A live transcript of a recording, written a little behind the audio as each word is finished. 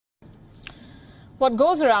What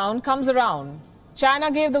goes around comes around.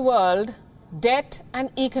 China gave the world debt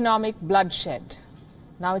and economic bloodshed.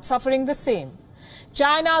 Now it's suffering the same.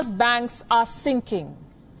 China's banks are sinking.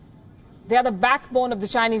 They are the backbone of the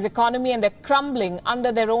Chinese economy and they're crumbling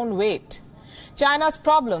under their own weight. China's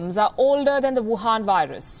problems are older than the Wuhan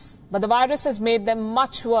virus, but the virus has made them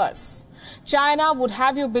much worse. China would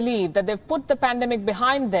have you believe that they've put the pandemic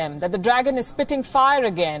behind them, that the dragon is spitting fire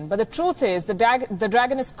again, but the truth is the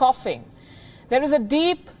dragon is coughing. There is a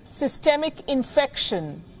deep systemic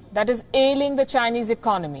infection that is ailing the Chinese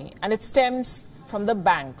economy, and it stems from the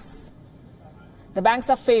banks. The banks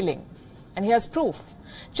are failing, and here's proof.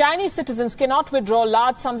 Chinese citizens cannot withdraw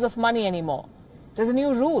large sums of money anymore. There's a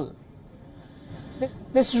new rule.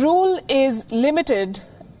 This rule is limited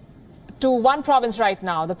to one province right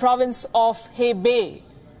now, the province of Hebei.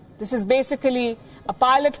 This is basically a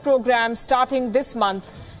pilot program starting this month.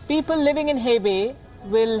 People living in Hebei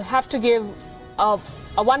will have to give a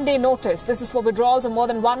one-day notice. This is for withdrawals of more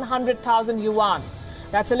than 100,000 yuan.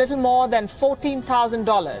 That's a little more than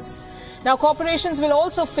 $14,000. Now, corporations will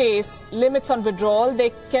also face limits on withdrawal.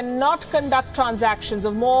 They cannot conduct transactions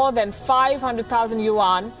of more than 500,000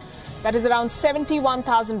 yuan. That is around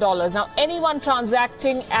 $71,000. Now, anyone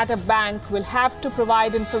transacting at a bank will have to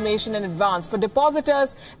provide information in advance. For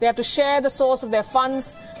depositors, they have to share the source of their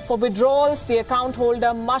funds. For withdrawals, the account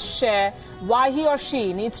holder must share why he or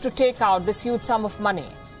she needs to take out this huge sum of money.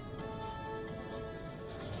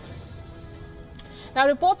 Now,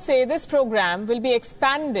 reports say this program will be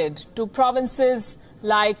expanded to provinces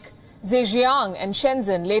like Zhejiang and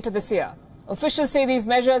Shenzhen later this year. Officials say these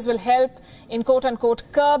measures will help in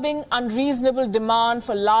quote-unquote curbing unreasonable demand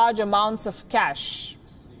for large amounts of cash.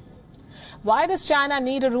 Why does China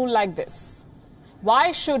need a rule like this?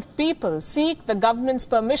 Why should people seek the government's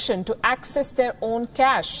permission to access their own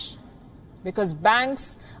cash? Because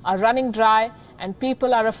banks are running dry and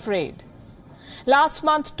people are afraid. Last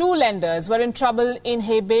month, 2 lenders were in trouble in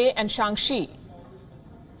Hebei and Shaanxi.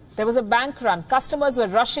 There was a bank run. Customers were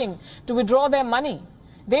rushing to withdraw their money.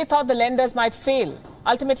 They thought the lenders might fail.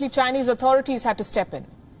 Ultimately, Chinese authorities had to step in.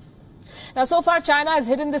 Now, so far, China has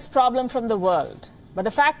hidden this problem from the world. But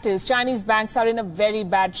the fact is, Chinese banks are in a very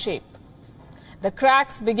bad shape. The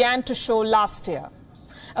cracks began to show last year.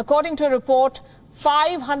 According to a report,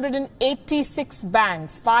 586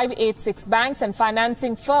 banks and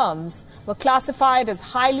financing firms were classified as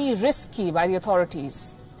highly risky by the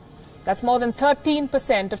authorities. That's more than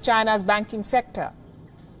 13% of China's banking sector.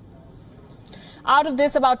 Out of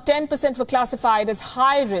this, about 10% were classified as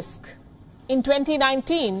high risk. In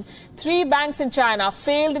 2019, 3 banks in China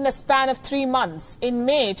failed in a span of 3 months. In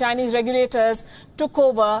May, Chinese regulators took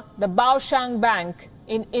over the Baoshan Bank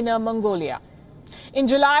in Inner Mongolia. In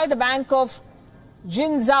July, the bank of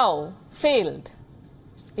Jinzhou failed.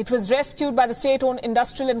 It was rescued by the state-owned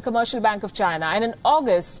Industrial and Commercial Bank of China. And in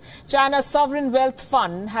August, China's Sovereign Wealth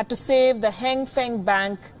Fund had to save the Hengfeng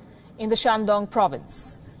Bank in the Shandong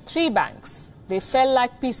province. 3 banks. They fell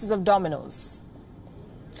like pieces of dominoes.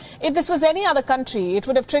 If this was any other country, it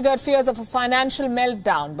would have triggered fears of a financial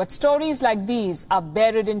meltdown. But stories like these are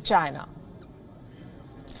buried in China.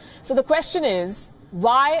 So the question is,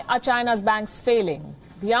 why are China's banks failing?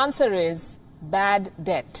 The answer is bad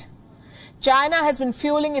debt. China has been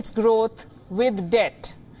fueling its growth with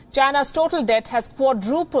debt. China's total debt has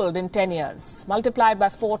quadrupled in 10 years, multiplied by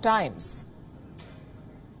 4 times.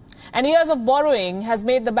 And years of borrowing has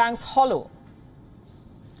made the banks hollow.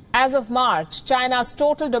 As of March, China's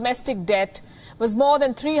total domestic debt was more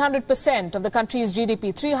than 300% of the country's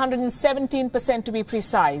GDP, 317% to be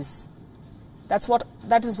precise. That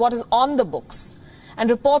is what is on the books. And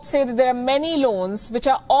reports say that there are many loans which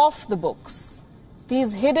are off the books.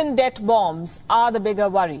 These hidden debt bombs are the bigger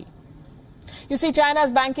worry. You see,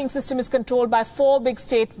 China's banking system is controlled by 4 big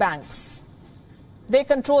state banks. They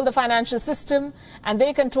control the financial system and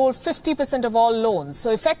they control 50% of all loans.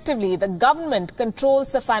 So effectively, the government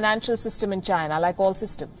controls the financial system in China, like all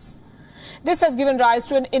systems. This has given rise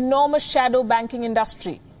to an enormous shadow banking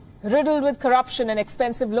industry, riddled with corruption and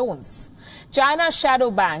expensive loans. China's shadow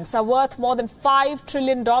banks are worth more than $5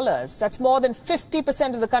 trillion. That's more than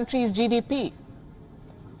 50% of the country's GDP.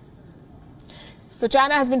 So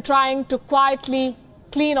China has been trying to quietly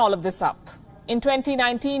clean all of this up. In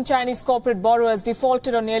 2019, Chinese corporate borrowers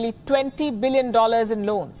defaulted on nearly $20 billion in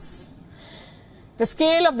loans. The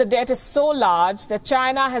scale of the debt is so large that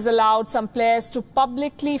China has allowed some players to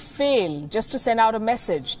publicly fail just to send out a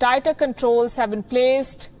message. Tighter controls have been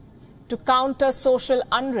placed to counter social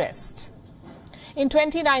unrest. In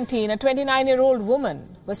 2019, a 29-year-old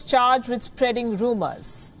woman was charged with spreading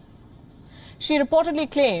rumors. She reportedly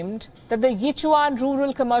claimed that the Yichuan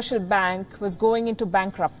Rural Commercial Bank was going into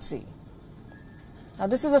bankruptcy. Now,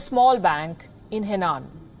 this is a small bank in Henan.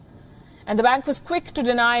 And the bank was quick to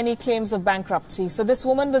deny any claims of bankruptcy. So this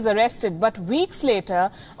woman was arrested. But weeks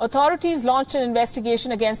later, authorities launched an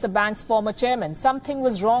investigation against the bank's former chairman. Something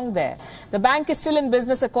was wrong there. The bank is still in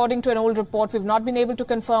business, according to an old report. We've not been able to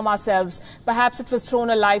confirm ourselves. Perhaps it was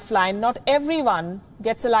thrown a lifeline. Not everyone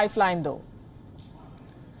gets a lifeline, though.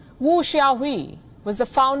 Wu Xiaohui was the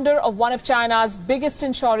founder of one of China's biggest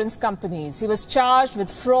insurance companies. He was charged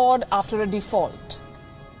with fraud after a default.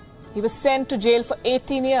 He was sent to jail for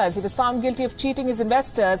 18 years. He was found guilty of cheating his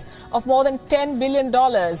investors of more than $10 billion.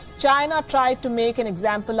 China tried to make an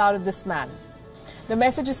example out of this man. The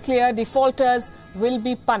message is clear: defaulters will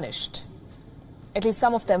be punished. At least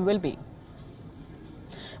some of them will be.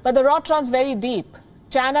 But the rot runs very deep.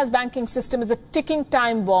 China's banking system is a ticking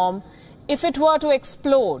time bomb. If it were to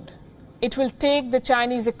explode, it will take the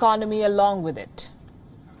Chinese economy along with it.